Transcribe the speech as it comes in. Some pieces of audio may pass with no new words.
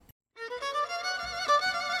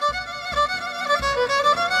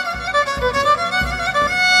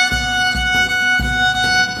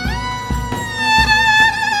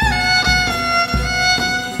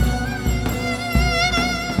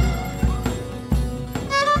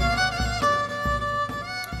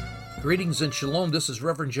Greetings and shalom. This is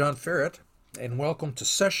Reverend John Ferret, and welcome to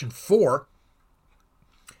session 4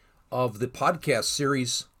 of the podcast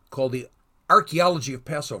series called The Archaeology of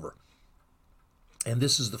Passover. And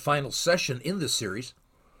this is the final session in this series.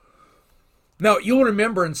 Now, you'll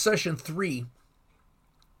remember in session 3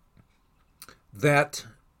 that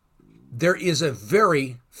there is a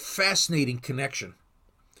very fascinating connection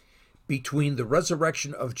between the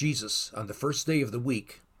resurrection of Jesus on the first day of the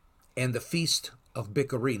week and the Feast of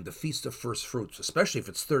Bikurim, the Feast of First Fruits, especially if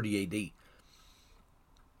it's 30 AD.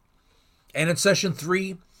 And in session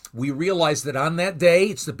 3, we realized that on that day,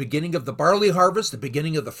 it's the beginning of the barley harvest, the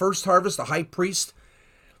beginning of the first harvest. The high priest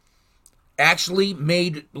actually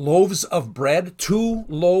made loaves of bread, 2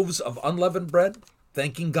 loaves of unleavened bread,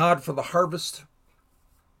 thanking God for the harvest,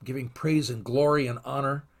 giving praise and glory and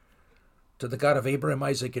honor to the God of Abraham,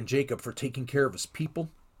 Isaac, and Jacob for taking care of his people.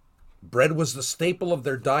 Bread was the staple of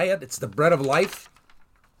their diet. It's the bread of life.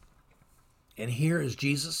 And here is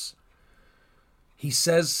Jesus. He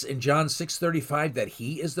says in John 6:35 that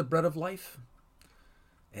he is the bread of life.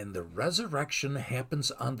 And the resurrection happens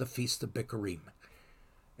on the Feast of Bikurim.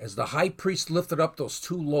 As the high priest lifted up those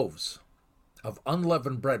 2 loaves of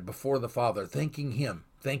unleavened bread before the Father, thanking him,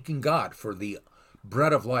 thanking God for the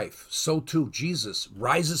bread of life, so too Jesus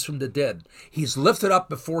rises from the dead. He's lifted up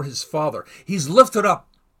before his Father. He's lifted up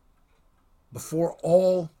before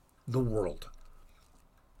all the world.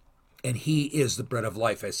 And he is the bread of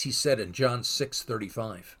life, as he said in John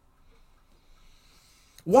 6:35.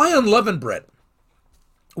 Why unleavened bread?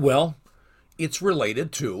 Well, it's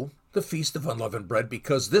related to the Feast of Unleavened Bread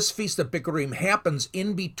because this Feast of Bikurim happens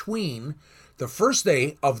in between the first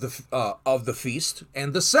day of the feast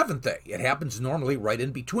and the 7th day. It happens normally right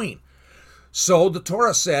in between. So the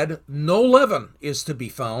Torah said no leaven is to be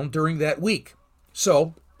found during that week.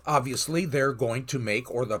 So obviously they're going to make,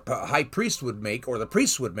 or the high priest would make, or the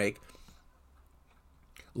priests would make,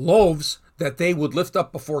 loaves that they would lift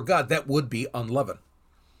up before God that would be unleavened.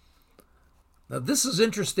 Now this is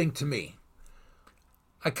interesting to me.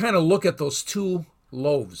 I kind of look at those 2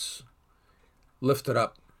 loaves lifted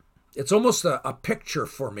up. It's almost a picture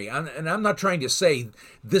for me. And I'm not trying to say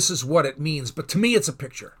this is what it means, but to me it's a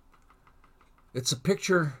picture. It's a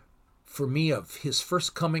picture for me of his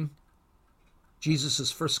first coming,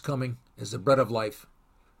 Jesus' first coming as the bread of life,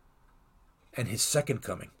 and his second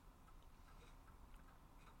coming.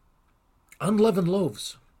 Unleavened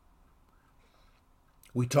loaves.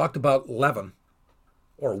 We talked about leaven,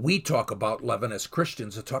 or we talk about leaven as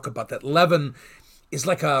Christians, to talk about that leaven is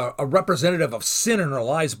like a representative of sin in our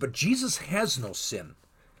lives, but Jesus has no sin.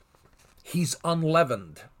 He's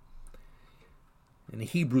unleavened. In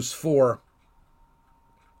Hebrews 4,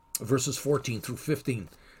 verses 14 through 15,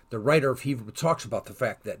 the writer of Hebrews talks about the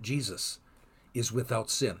fact that Jesus is without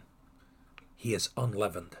sin. He is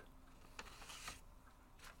unleavened.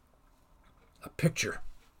 A picture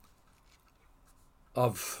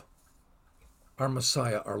of our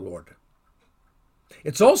Messiah, our Lord.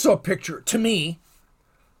 It's also a picture, to me,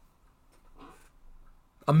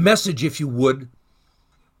 a message, if you would,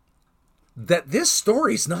 that this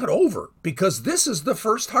story's not over, because this is the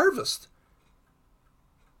first harvest.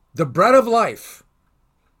 The bread of life.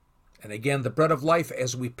 And again, the bread of life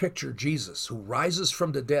as we picture Jesus, who rises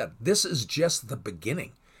from the dead. This is just the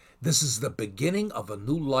beginning. This is the beginning of a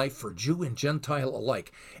new life for Jew and Gentile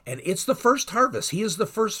alike. And it's the first harvest. He is the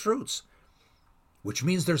first fruits, which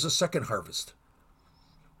means there's a second harvest.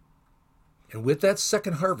 And with that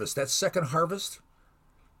second harvest,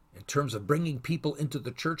 in terms of bringing people into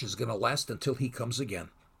the church, is going to last until he comes again.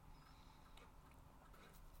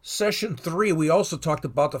 Session 3, we also talked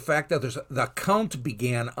about the fact that the count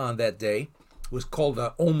began on that day. It was called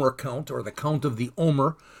the Omer count, or the count of the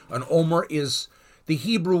Omer. An Omer is the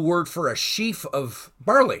Hebrew word for a sheaf of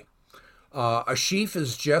barley. A sheaf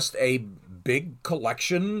is just a big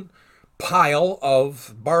collection, pile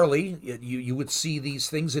of barley. You would see these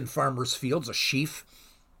things in farmers' fields, a sheaf.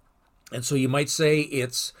 And so you might say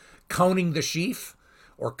it's counting the sheaf,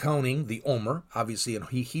 or counting the Omer, obviously in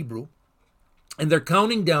Hebrew. And they're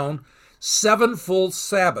counting down 7 full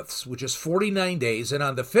Sabbaths, which is 49 days. And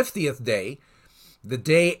on the 50th day, the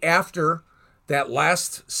day after that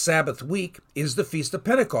last Sabbath week, is the Feast of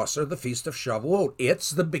Pentecost, or the Feast of Shavuot.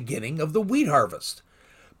 It's the beginning of the wheat harvest.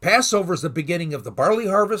 Passover is the beginning of the barley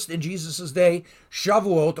harvest in Jesus' day.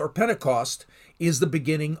 Shavuot, or Pentecost, is the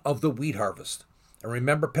beginning of the wheat harvest. And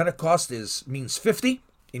remember, Pentecost means 50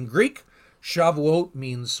 in Greek. Shavuot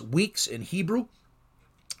means weeks in Hebrew.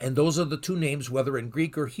 And those are the 2 names, whether in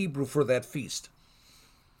Greek or Hebrew, for that feast.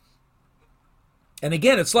 And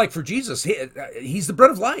again, it's like for Jesus, he's the bread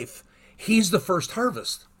of life. He's the first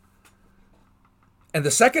harvest. And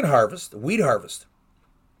the second harvest, the wheat harvest,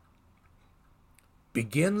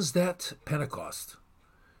 begins that Pentecost,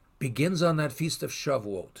 begins on that Feast of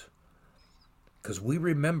Shavuot. Because we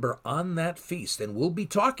remember on that feast, and we'll be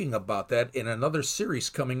talking about that in another series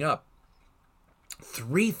coming up,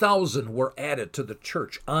 3,000 were added to the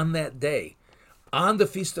church on that day. On the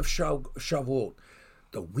Feast of Shavuot,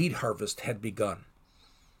 the wheat harvest had begun.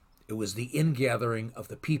 It was the ingathering of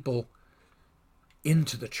the people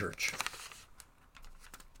into the church.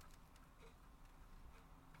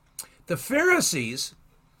 The Pharisees,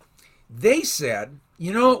 they said,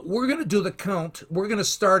 we're going to do the count. We're going to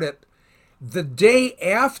start it the day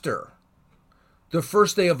after the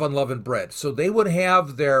first day of unleavened bread. So they would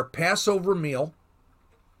have their Passover meal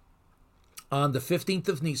on the 15th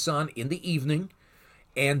of Nisan in the evening,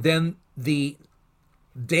 and then the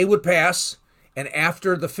day would pass, and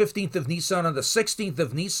after the 15th of Nisan on the 16th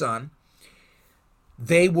of Nisan,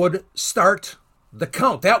 they would start the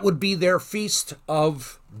count. That would be their feast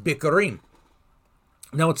of Bikurim.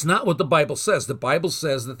 Now, it's not what the Bible says. The Bible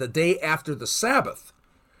says that the day after the Sabbath,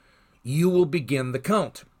 you will begin the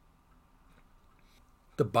count.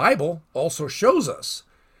 The Bible also shows us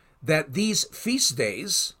that these feast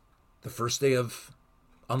days, the first day of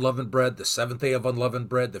unleavened bread, the seventh day of unleavened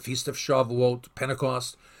bread, the Feast of Shavuot,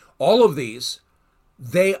 Pentecost, all of these,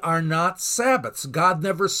 they are not Sabbaths. God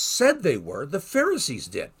never said they were. The Pharisees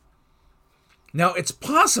did. Now, it's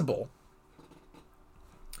possible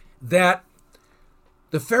that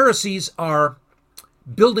the Pharisees are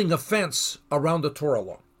building a fence around the Torah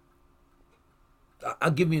law.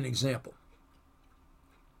 I'll give you an example.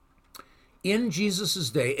 In Jesus'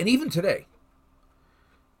 day, and even today,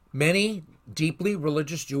 many deeply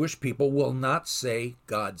religious Jewish people will not say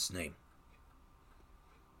God's name.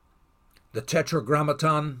 The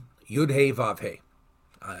Tetragrammaton, Yud He Vav He.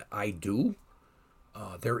 I do.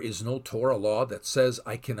 There is no Torah law that says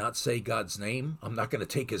I cannot say God's name. I'm not going to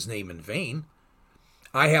take his name in vain.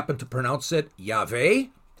 I happen to pronounce it Yahweh.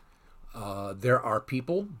 There are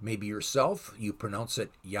people, maybe yourself, you pronounce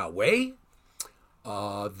it Yahweh.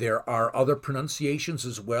 There are other pronunciations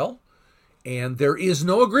as well. And there is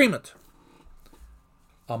no agreement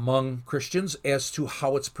among Christians as to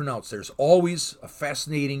how it's pronounced. There's always a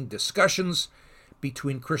fascinating discussions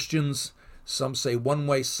between Christians. Some say one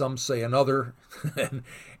way, some say another.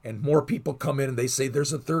 and more people come in and they say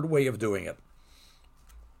there's a third way of doing it.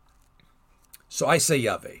 So I say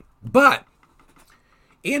Yahweh. But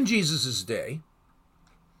in Jesus' day,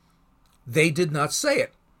 they did not say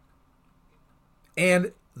it.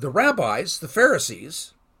 And the rabbis, the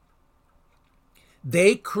Pharisees,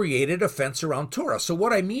 they created a fence around Torah. So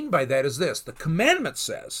what I mean by that is this. The commandment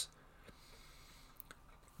says,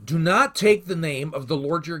 do not take the name of the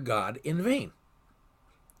Lord your God in vain.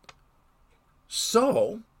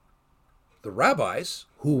 So the rabbis,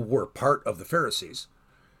 who were part of the Pharisees,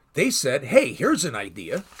 they said, hey, here's an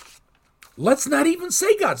idea. Let's not even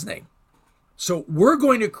say God's name. So we're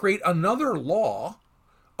going to create another law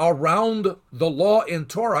around the law in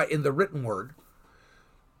Torah, in the written word,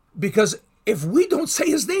 because if we don't say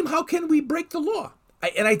his name, how can we break the law?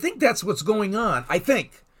 And I think that's what's going on. I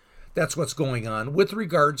think that's what's going on with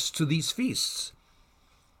regards to these feasts.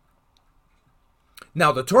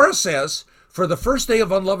 Now, the Torah says for the first day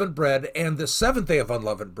of unleavened bread and the seventh day of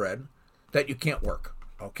unleavened bread that you can't work.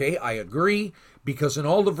 Okay, I agree, because in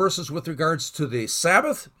all the verses with regards to the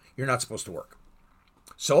Sabbath, you're not supposed to work.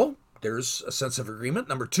 So there's a sense of agreement.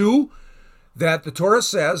 Number two, that the Torah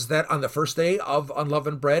says that on the first day of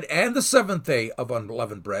unleavened bread and the seventh day of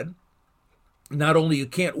unleavened bread, not only you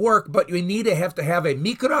can't work, but you need to have a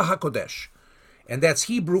Mikra HaKodesh, and that's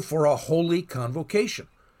Hebrew for a holy convocation.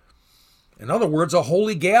 In other words, a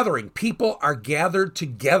holy gathering. People are gathered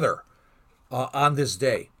together on this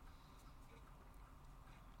day.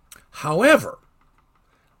 However,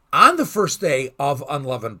 on the first day of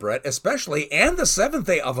unleavened bread, especially, and the seventh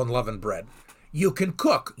day of unleavened bread, you can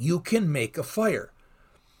cook, you can make a fire.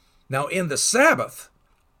 Now, in the Sabbath,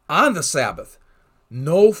 on the Sabbath,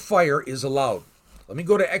 no fire is allowed. Let me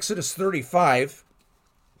go to Exodus 35,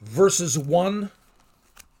 verses 1,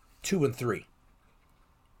 2, and 3.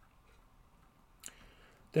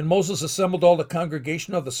 Then Moses assembled all the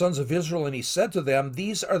congregation of the sons of Israel, and he said to them,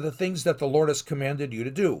 these are the things that the Lord has commanded you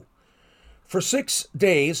to do. For 6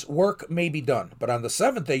 days work may be done, but on the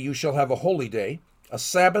seventh day you shall have a holy day, a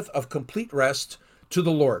Sabbath of complete rest to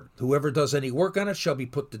the Lord. Whoever does any work on it shall be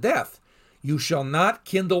put to death. You shall not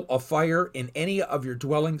kindle a fire in any of your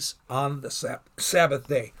dwellings on the Sabbath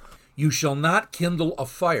day. You shall not kindle a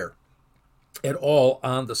fire at all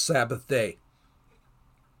on the Sabbath day.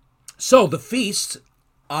 So the feast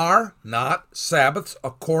are not Sabbaths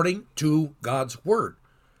according to God's word.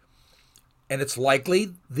 And it's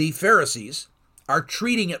likely the Pharisees are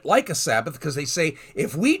treating it like a Sabbath because they say,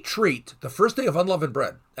 if we treat the first day of unleavened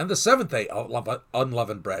bread and the seventh day of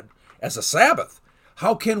unleavened bread as a Sabbath,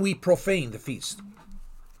 how can we profane the feast?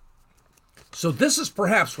 So this is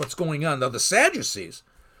perhaps what's going on. Now the Sadducees,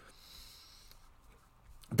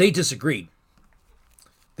 they disagreed.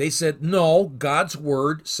 They said, no, God's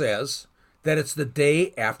word says that it's the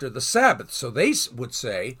day after the Sabbath. So they would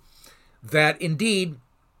say that indeed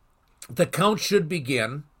the count should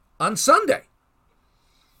begin on Sunday.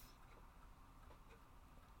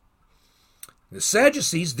 The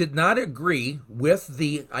Sadducees did not agree with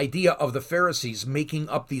the idea of the Pharisees making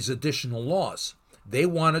up these additional laws. They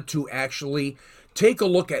wanted to actually take a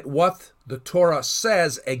look at what the Torah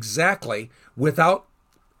says exactly without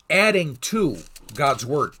adding to God's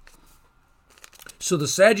word. So the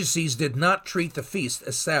Sadducees did not treat the feast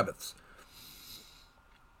as Sabbaths.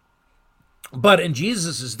 But in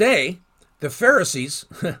Jesus' day, the Pharisees,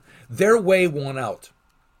 their way won out.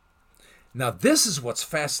 Now this is what's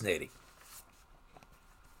fascinating.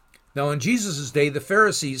 Now in Jesus' day, the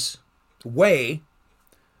Pharisees' way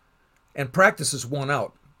and practices won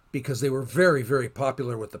out because they were very, very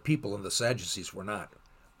popular with the people and the Sadducees were not.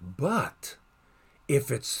 But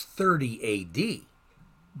if it's 30 A.D.,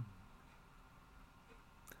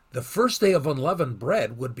 the first day of unleavened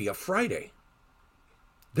bread would be a Friday.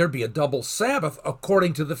 There'd be a double Sabbath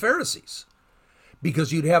according to the Pharisees.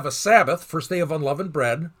 Because you'd have a Sabbath, first day of unleavened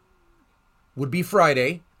bread, would be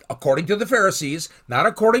Friday, according to the Pharisees, not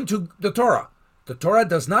according to the Torah. The Torah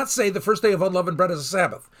does not say the first day of unleavened bread is a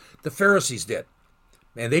Sabbath. The Pharisees did.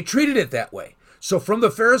 And they treated it that way. So from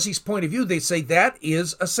the Pharisees' point of view, they say that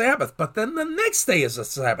is a Sabbath. But then the next day is a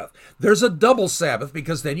Sabbath. There's a double Sabbath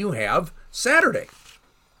because then you have Saturday.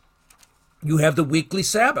 You have the weekly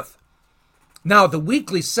Sabbath. Now, the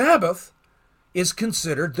weekly Sabbath is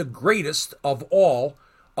considered the greatest of all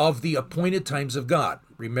of the appointed times of God.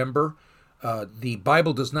 Remember, the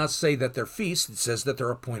Bible does not say that they're feasts. It says that they're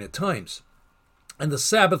appointed times. And the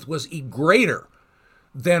Sabbath was greater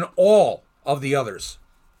than all of the others.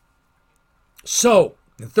 So,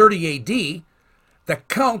 in 30 A.D., the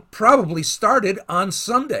count probably started on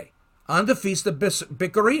Sunday, on the Feast of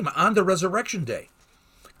Bikurim, on the Resurrection Day,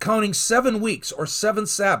 counting 7 weeks or 7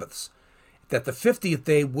 Sabbaths, that the 50th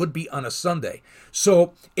day would be on a Sunday.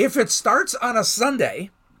 So, if it starts on a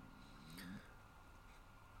Sunday,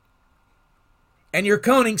 and you're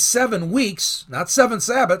counting 7 weeks, not 7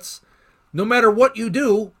 Sabbaths, no matter what you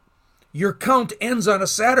do, your count ends on a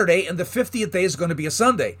Saturday and the 50th day is going to be a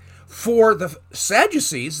Sunday. For the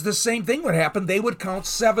Sadducees, the same thing would happen. They would count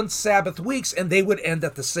 7 Sabbath weeks and they would end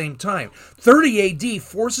at the same time. 30 A.D.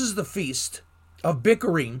 forces the Feast of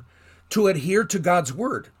Bikurim to adhere to God's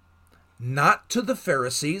word, not to the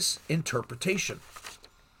Pharisees' interpretation.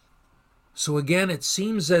 So again, it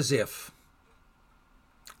seems as if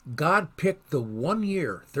God picked the 1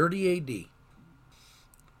 year, 30 A.D.,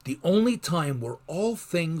 the only time where all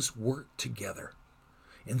things work together.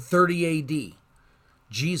 In 30 A.D.,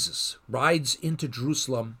 Jesus rides into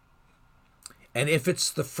Jerusalem, and if it's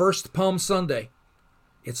the first Palm Sunday,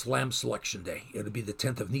 it's Lamb Selection Day. It'll be the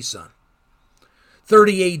 10th of Nisan.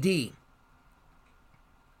 30 A.D.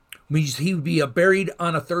 means he would be buried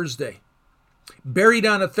on a Thursday. Buried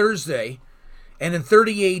on a Thursday, and in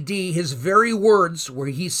 30 A.D., his very words where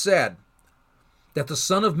he said that the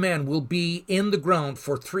Son of Man will be in the ground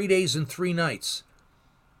for 3 days and 3 nights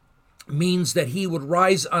means that he would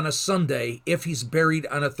rise on a Sunday if he's buried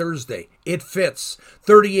on a Thursday. It fits.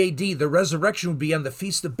 30 A.D., the resurrection would be on the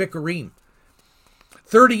Feast of Bikurim.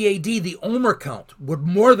 30 A.D., the Omer count would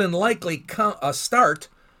more than likely start,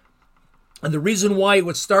 and the reason why it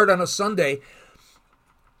would start on a Sunday,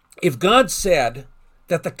 if God said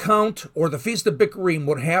that the count or the Feast of Bikurim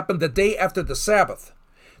would happen the day after the Sabbath,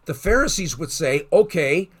 the Pharisees would say,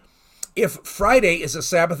 okay, if Friday is a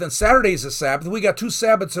Sabbath and Saturday is a Sabbath, we got 2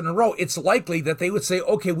 Sabbaths in a row, it's likely that they would say,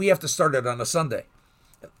 okay, we have to start it on a Sunday.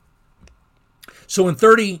 So in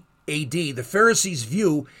 30 A.D., the Pharisees'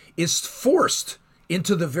 view is forced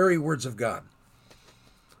into the very words of God.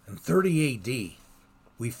 In 30 A.D.,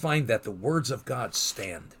 we find that the words of God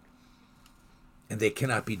stand, and they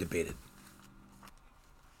cannot be debated.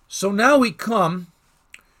 So now we come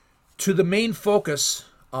to the main focus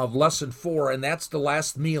of Lesson 4, and that's the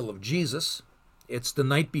last meal of Jesus. It's the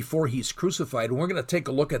night before he's crucified, and we're going to take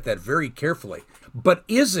a look at that very carefully. But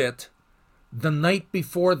is it the night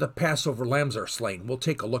before the Passover lambs are slain? We'll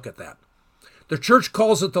take a look at that. The church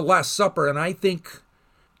calls it the Last Supper, and I think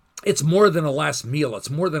it's more than a last meal. It's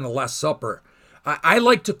more than a Last Supper. I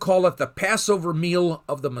like to call it the Passover meal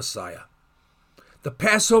of the Messiah, the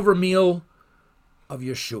Passover meal of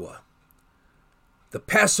Yeshua, the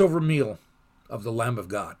Passover meal of the Lamb of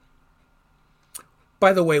God.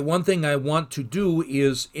 By the way, one thing I want to do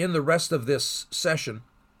is, in the rest of this session,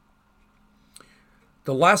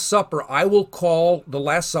 the Last Supper, I will call the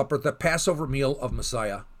Last Supper the Passover meal of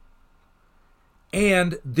Messiah.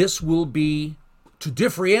 And this will be to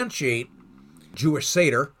differentiate Jewish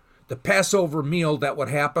Seder, the Passover meal that would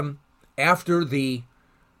happen after the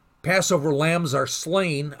Passover lambs are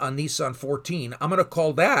slain on Nisan 14. I'm going to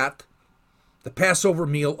call that the Passover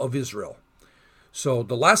meal of Israel. So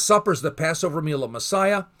the Last Supper is the Passover meal of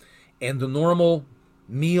Messiah, and the normal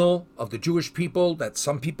meal of the Jewish people that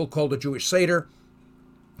some people call the Jewish Seder.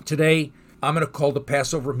 Today, I'm going to call the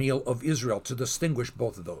Passover meal of Israel to distinguish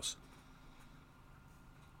both of those.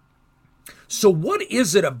 So what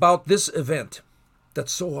is it about this event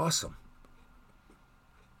that's so awesome?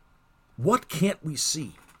 What can't we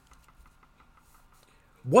see?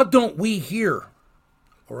 What don't we hear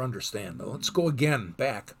or understand? Now, let's go again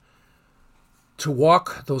back to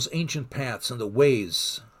walk those ancient paths and the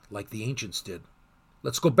ways like the ancients did.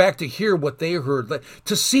 Let's go back to hear what they heard,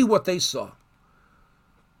 to see what they saw.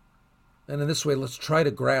 And in this way, let's try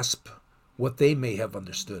to grasp what they may have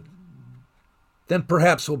understood. Then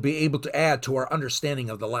perhaps we'll be able to add to our understanding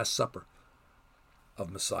of the Last Supper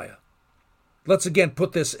of Messiah. Let's again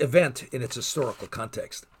put this event in its historical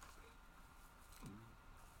context.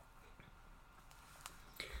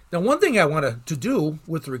 Now, one thing I wanted to do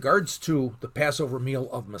with regards to the Passover meal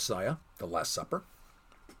of Messiah, the Last Supper,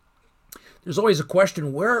 there's always a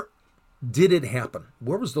question, where did it happen?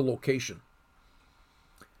 Where was the location?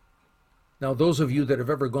 Now, those of you that have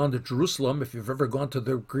ever gone to Jerusalem, if you've ever gone to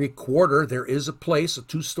the Greek Quarter, there is a place, a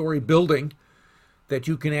 2-story building that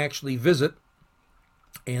you can actually visit,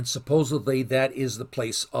 and supposedly that is the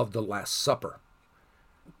place of the Last Supper.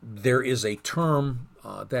 There is a term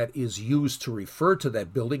that is used to refer to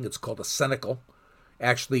that building. It's called a cenacle.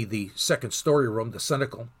 Actually, the second story room, the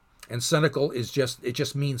cenacle. And cenacle is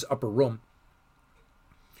just means upper room.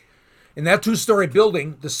 In that 2-story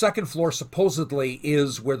building, the second floor supposedly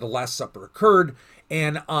is where the Last Supper occurred,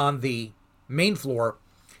 and on the main floor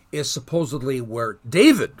is supposedly where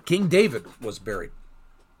David, King David, was buried.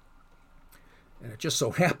 And it just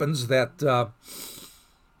so happens that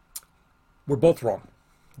we're both wrong.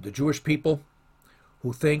 The Jewish people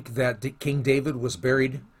who think that King David was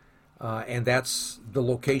buried, and that's the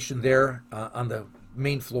location there on the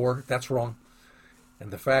main floor, that's wrong.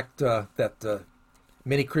 And the fact that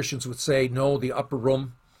many Christians would say, no, the upper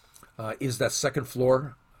room is that second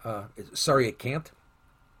floor. Sorry, it can't.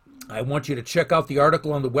 I want you to check out the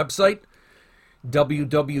article on the website,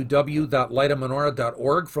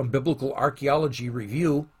 www.lightofmenorah.org, from Biblical Archaeology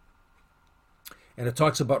Review. And it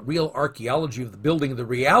talks about real archaeology of the building. The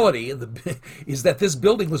reality is that this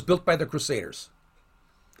building was built by the Crusaders.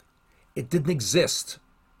 It didn't exist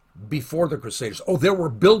before the Crusaders. Oh, there were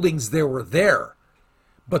buildings there.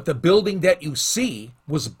 But the building that you see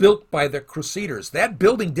was built by the Crusaders. That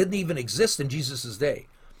building didn't even exist in Jesus' day.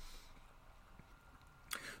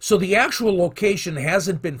 So the actual location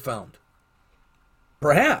hasn't been found.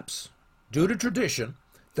 Perhaps, due to tradition,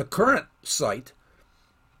 the current site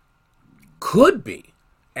could be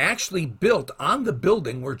actually built on the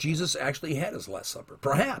building where Jesus actually had his Last Supper.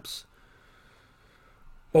 Perhaps.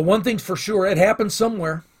 But one thing's for sure, it happened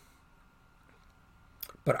somewhere.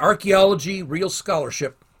 But archaeology, real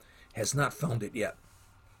scholarship, has not found it yet.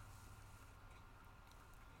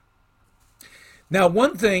 Now,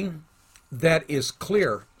 one thing that is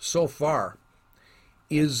clear so far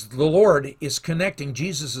is the Lord is connecting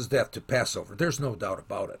Jesus' death to Passover. There's no doubt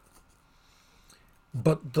about it.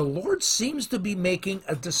 But the Lord seems to be making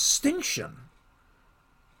a distinction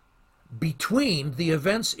between the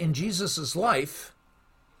events in Jesus' life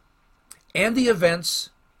and the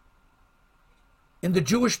events in the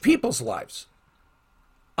Jewish people's lives.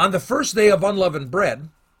 On the first day of unleavened bread,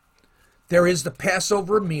 there is the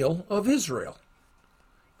Passover meal of Israel.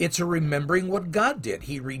 It's a remembering what God did.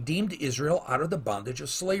 He redeemed Israel out of the bondage of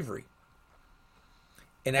slavery.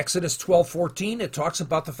 In Exodus 12:14, it talks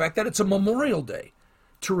about the fact that it's a memorial day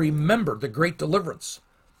to remember the great deliverance.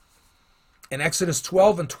 In Exodus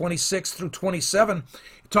 12 and 26 through 27,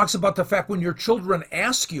 it talks about the fact when your children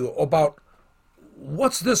ask you about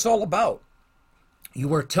what's this all about, you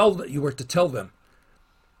were to tell them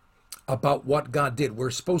about what God did.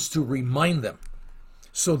 We're supposed to remind them.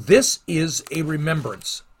 So this is a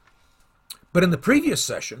remembrance. But in the previous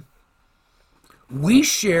session, we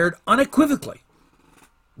shared unequivocally.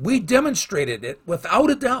 We demonstrated it without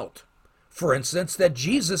a doubt. For instance, that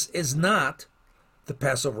Jesus is not the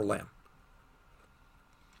Passover lamb.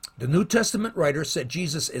 The New Testament writer said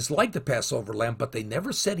Jesus is like the Passover lamb, but they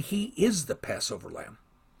never said he is the Passover lamb.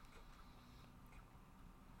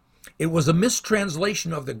 It was a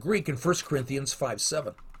mistranslation of the Greek in 1 Corinthians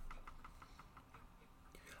 5:7.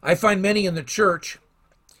 I find many in the church,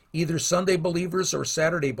 either Sunday believers or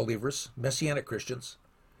Saturday believers, Messianic Christians,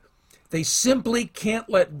 they simply can't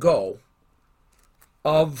let go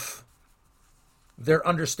of their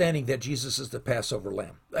understanding that Jesus is the Passover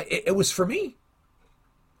lamb. It was for me.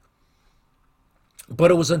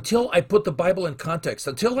 But it was until I put the Bible in context,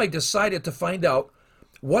 until I decided to find out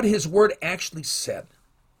what his word actually said,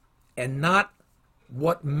 and not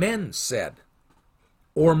what men said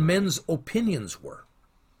or men's opinions were.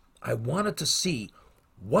 I wanted to see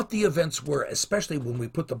what the events were, especially when we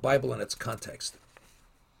put the Bible in its context.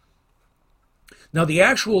 Now, the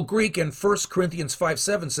actual Greek in 1 Corinthians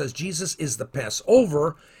 5:7 says Jesus is the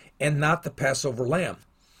Passover and not the Passover lamb.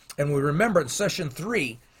 And we remember in session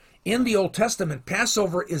 3, in the Old Testament,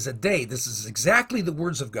 Passover is a day. This is exactly the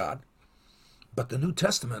words of God. But the New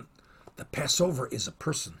Testament, the Passover is a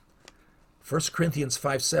person. 1 Corinthians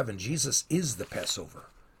 5:7, Jesus is the Passover.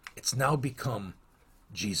 It's now become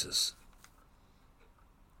Jesus.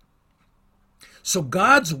 So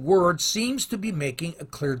God's word seems to be making a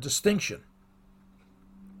clear distinction.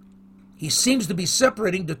 He seems to be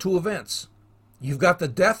separating the two events. You've got the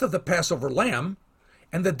death of the Passover lamb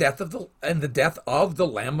and the death of the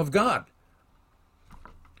Lamb of God.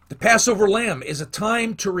 The Passover lamb is a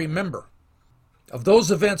time to remember of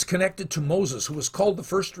those events connected to Moses, who was called the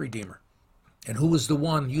first Redeemer, and who was the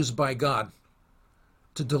one used by God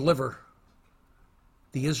to deliver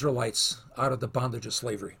the Israelites out of the bondage of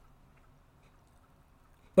slavery.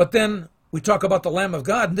 But then we talk about the Lamb of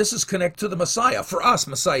God, and this is connected to the Messiah. For us,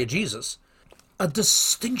 Messiah Jesus, a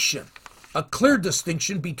distinction, a clear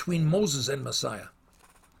distinction between Moses and Messiah.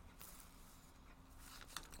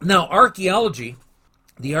 Now,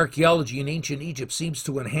 the archaeology in ancient Egypt seems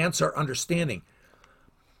to enhance our understanding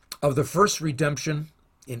of the first redemption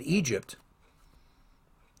in Egypt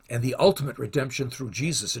and the ultimate redemption through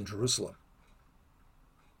Jesus in Jerusalem.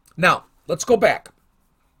 Now, let's go back.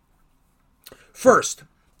 First,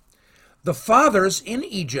 the fathers in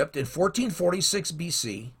Egypt in 1446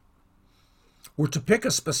 BC were to pick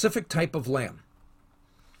a specific type of lamb.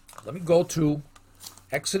 Let me go to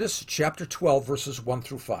Exodus chapter 12, verses 1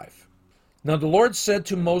 through 5. Now the Lord said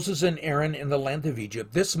to Moses and Aaron in the land of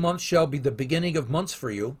Egypt, "This month shall be the beginning of months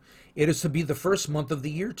for you. It is to be the first month of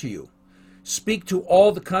the year to you. Speak to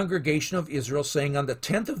all the congregation of Israel, saying, on the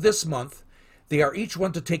 10th of this month, they are each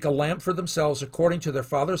one to take a lamb for themselves according to their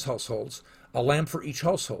father's households, a lamb for each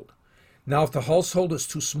household. Now if the household is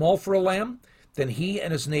too small for a lamb, then he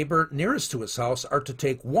and his neighbor nearest to his house are to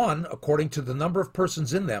take one according to the number of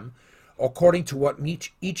persons in them, according to what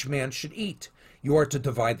each man should eat. You are to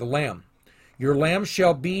divide the lamb. Your lamb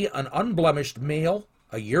shall be an unblemished male,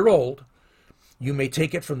 a year old. You may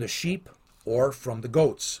take it from the sheep or from the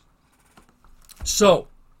goats." So,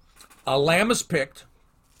 a lamb is picked,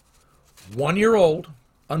 1 year old,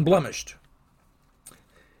 unblemished.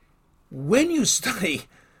 When you study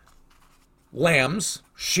lambs,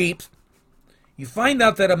 sheep, you find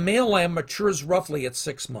out that a male lamb matures roughly at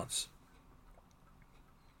 6 months.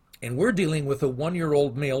 And we're dealing with a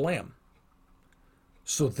 1-year-old male lamb.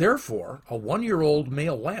 So therefore, a 1-year-old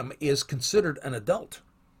male lamb is considered an adult.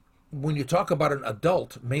 When you talk about an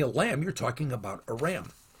adult male lamb, you're talking about a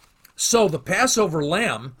ram. So the Passover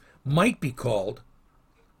lamb might be called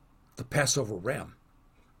the Passover ram.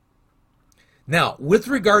 Now, with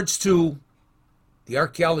regards to the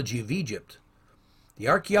archaeology of Egypt, the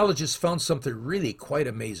archaeologists found something really quite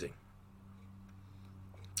amazing.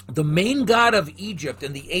 The main god of Egypt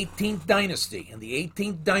in the 18th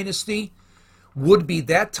dynasty would be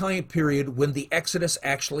that time period when the Exodus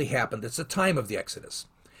actually happened. It's the time of the Exodus.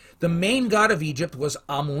 The main god of Egypt was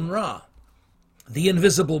Amun-Ra, the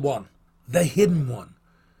invisible one, the hidden one,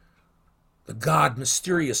 the god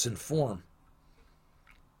mysterious in form.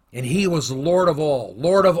 And he was Lord of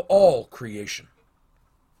all creation.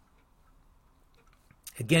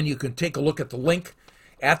 Again, you can take a look at the link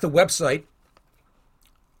at the website,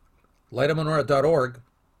 lightofmenorah.org,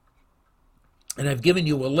 and I've given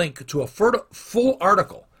you a link to a full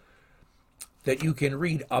article that you can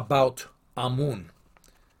read about Amun,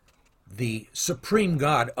 the supreme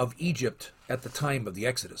god of Egypt at the time of the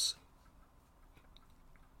Exodus.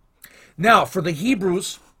 Now, for the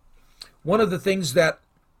Hebrews, one of the things that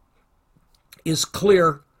is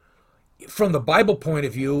clear from the Bible point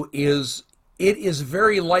of view is it is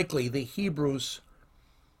very likely the Hebrews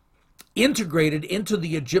integrated into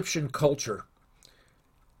the Egyptian culture.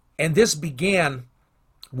 And this began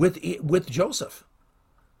with Joseph.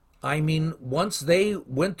 I mean, once they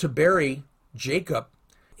went to bury Jacob,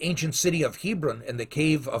 ancient city of Hebron, in the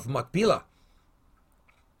cave of Machpelah,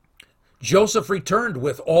 Joseph returned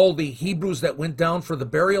with all the Hebrews that went down for the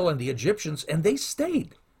burial and the Egyptians, and they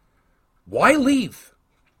stayed. Why leave?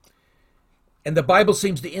 And the Bible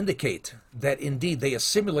seems to indicate that indeed they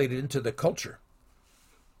assimilated into the culture.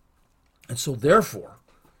 And so therefore,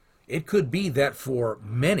 it could be that for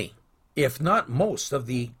many, if not most of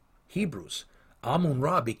the Hebrews,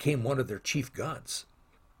 Amun-Ra became one of their chief gods.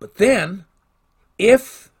 But then,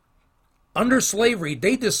 if under slavery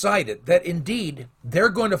they decided that indeed they're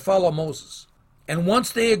going to follow Moses, and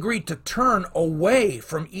once they agreed to turn away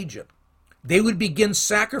from Egypt, they would begin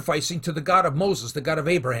sacrificing to the God of Moses, the God of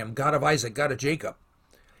Abraham, God of Isaac, God of Jacob.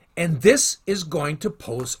 And this is going to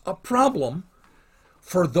pose a problem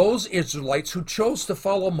for those Israelites who chose to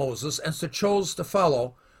follow Moses and who chose to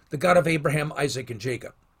follow the God of Abraham, Isaac, and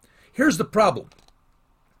Jacob. Here's the problem.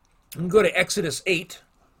 I'm going to go to Exodus 8,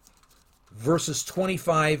 verses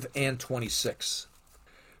 25 and 26.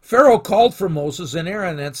 Pharaoh called for Moses and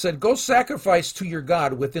Aaron and said, "Go sacrifice to your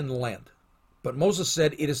God within the land." But Moses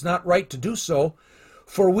said, "It is not right to do so,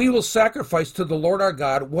 for we will sacrifice to the Lord our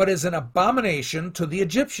God what is an abomination to the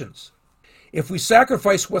Egyptians. If we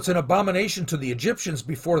sacrifice what's an abomination to the Egyptians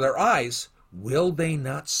before their eyes, will they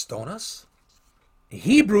not stone us?" The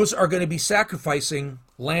Hebrews are going to be sacrificing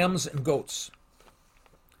lambs and goats.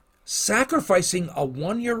 Sacrificing a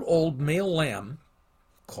 1-year-old male lamb,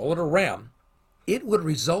 call it a ram, it would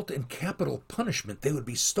result in capital punishment. They would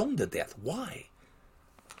be stoned to death. Why?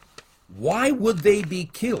 Why would they be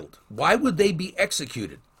killed? Why would they be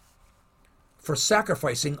executed for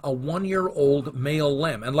sacrificing a 1-year-old male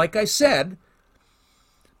lamb? And like I said,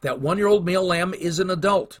 that 1-year-old male lamb is an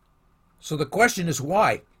adult. So the question is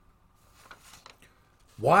why?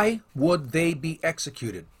 Why would they be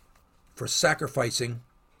executed for sacrificing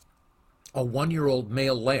a 1-year-old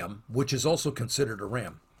male lamb, which is also considered a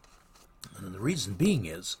ram? And the reason being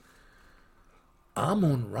is,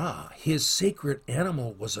 Amun-Ra, his sacred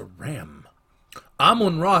animal, was a ram.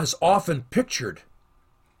 Amun-Ra is often pictured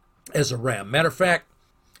as a ram. Matter of fact,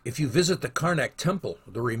 if you visit the Karnak temple,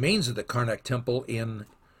 the remains of the Karnak temple in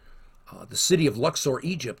the city of Luxor,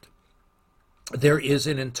 Egypt, there is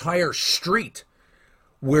an entire street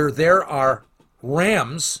where there are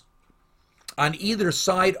rams on either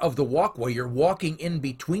side of the walkway. You're walking in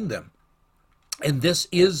between them. And this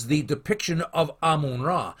is the depiction of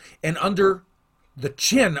Amun-Ra. And under the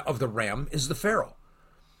chin of the ram is the Pharaoh,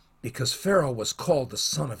 because Pharaoh was called the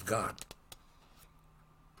Son of God.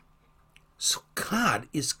 So God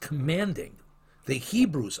is commanding the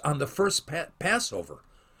Hebrews on the first Passover.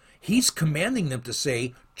 He's commanding them to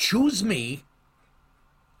say, "Choose me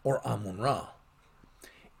or Amun-Ra.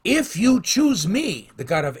 If you choose me," the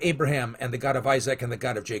God of Abraham and the God of Isaac and the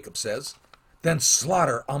God of Jacob says, "then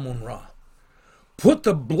slaughter Amun-Ra. Put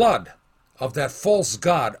the blood of that false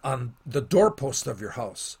god on the doorpost of your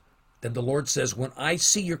house." Then the Lord says, "When I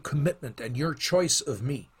see your commitment and your choice of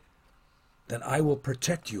me, then I will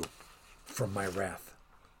protect you from my wrath."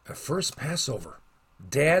 The first Passover,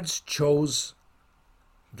 dads chose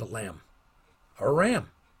the lamb, a ram.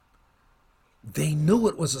 They knew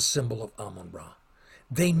it was a symbol of Amun-Ra.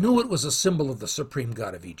 They knew it was a symbol of the supreme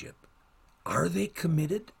God of Egypt. Are they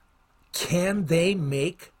committed? Can they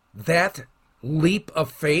make that leap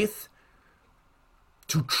of faith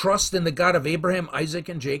to trust in the God of Abraham, Isaac,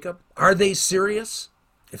 and Jacob? Are they serious?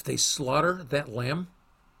 If they slaughter that lamb,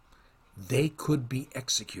 they could be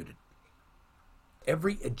executed.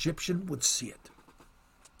 Every Egyptian would see it.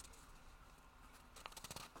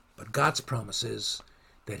 But God's promise is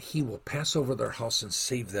that he will pass over their house and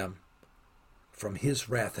save them from his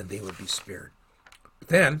wrath, and they would be spared. But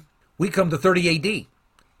then we come to 30 AD.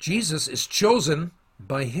 Jesus is chosen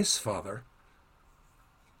by his Father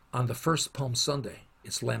on the first Palm Sunday.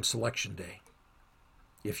 It's Lamb Selection Day.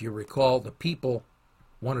 If you recall, the people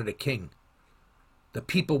wanted a king. The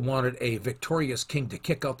people wanted a victorious king to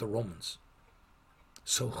kick out the Romans.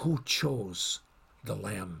 So who chose the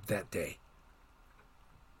lamb that day?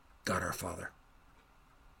 God our Father.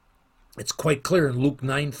 It's quite clear in Luke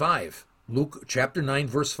 9:5. Luke chapter 9,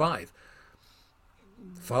 verse 5.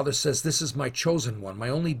 The Father says, "This is my chosen one, my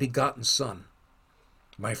only begotten Son,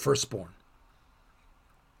 my firstborn."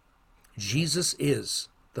 Jesus is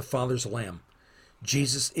the Father's Lamb.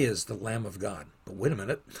 Jesus is the Lamb of God. But wait a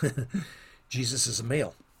minute. Jesus is a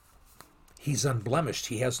male. He's unblemished.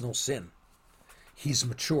 He has no sin. He's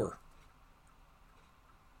mature.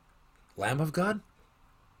 Lamb of God?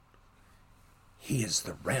 He is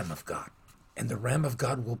the Ram of God. And the Ram of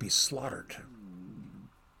God will be slaughtered.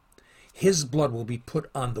 His blood will be put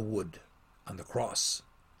on the wood, on the cross.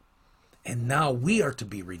 And now we are to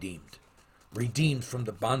be redeemed, redeemed from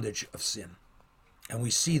the bondage of sin. And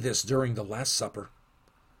we see this during the Last Supper.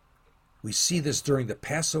 We see this during the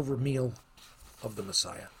Passover meal of the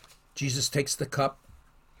Messiah. Jesus takes the cup,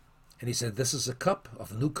 and he said, "This is a cup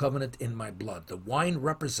of new covenant in my blood." The wine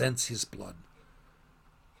represents his blood.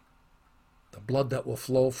 The blood that will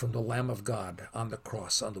flow from the Lamb of God on the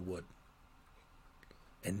cross, on the wood.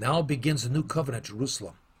 And now begins a new covenant,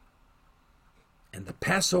 Jerusalem. And the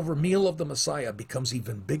Passover meal of the Messiah becomes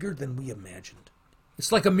even bigger than we imagined.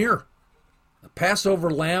 It's like a mirror. The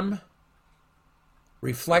Passover lamb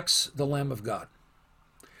reflects the Lamb of God.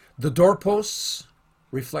 The doorposts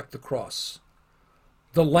reflect the cross.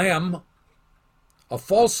 The lamb, a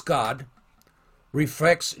false god,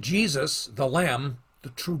 reflects Jesus, the Lamb, the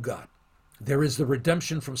true God. There is the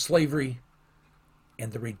redemption from slavery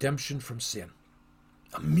and the redemption from sin.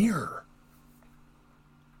 A mirror.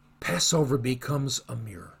 Passover becomes a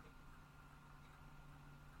mirror.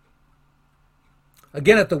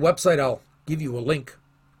 Again, at the website, I'll give you a link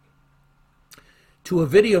to a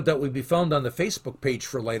video that will be found on the Facebook page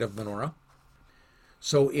for Light of Menorah.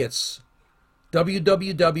 So it's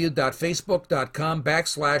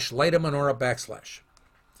www.facebook.com/lightofmenorah/.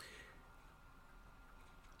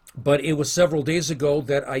 But it was several days ago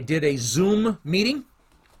that I did a Zoom meeting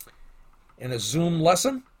and a Zoom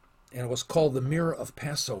lesson, and it was called The Mirror of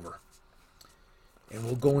Passover. And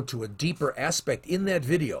we'll go into a deeper aspect in that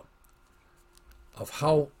video of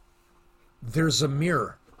how there's a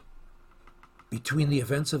mirror between the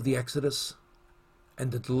events of the Exodus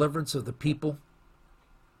and the deliverance of the people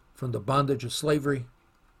from the bondage of slavery,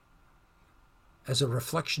 as a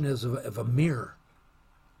reflection of a mirror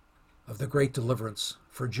of the great deliverance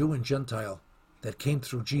for Jew and Gentile that came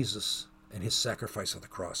through Jesus and his sacrifice on the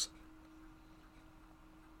cross.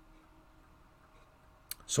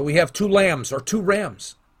 So we have two lambs, or two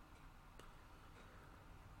rams.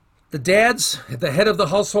 The dads, the head of the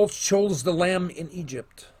household, chose the lamb in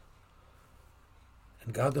Egypt.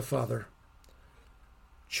 And God the Father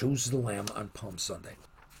chose the lamb on Palm Sunday.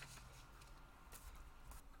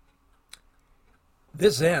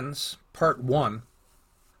 This ends part 1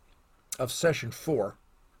 of session 4.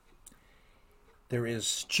 There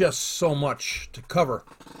is just so much to cover.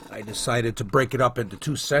 I decided to break it up into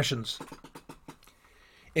 2 sessions.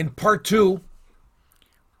 In part 2,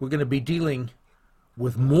 we're going to be dealing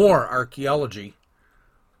with more archaeology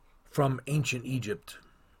from ancient Egypt.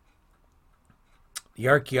 The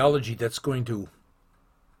archaeology that's going to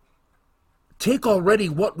take already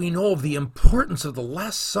what we know of the importance of the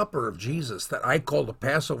Last Supper of Jesus that I call the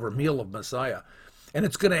Passover meal of Messiah. And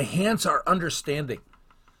it's going to enhance our understanding.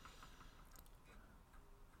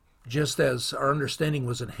 Just as our understanding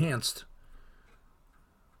was enhanced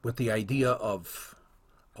with the idea of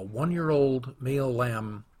a 1-year-old male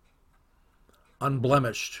lamb,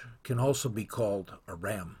 unblemished, can also be called a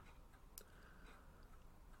ram.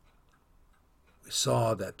 We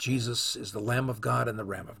saw that Jesus is the Lamb of God and the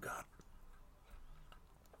Ram of God.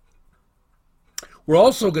 We're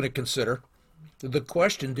also going to consider the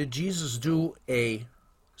question, did Jesus do a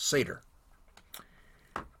Seder?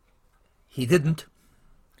 He didn't.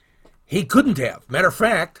 He couldn't have. Matter of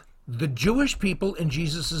fact, the Jewish people in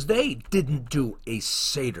Jesus' day didn't do a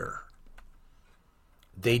Seder.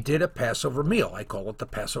 They did a Passover meal. I call it the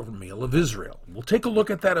Passover meal of Israel. We'll take a look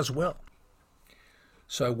at that as well.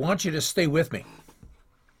 So I want you to stay with me.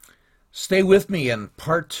 Stay with me in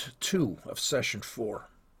part 2 of session 4.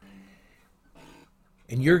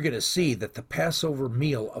 And you're going to see that the Passover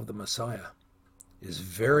meal of the Messiah is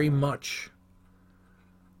very much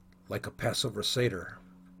like a Passover Seder.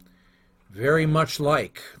 Very much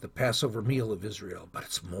like the Passover meal of Israel, but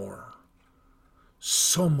it's more.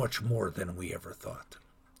 So much more than we ever thought.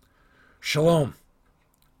 Shalom.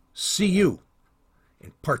 See you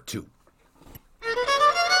in part 2.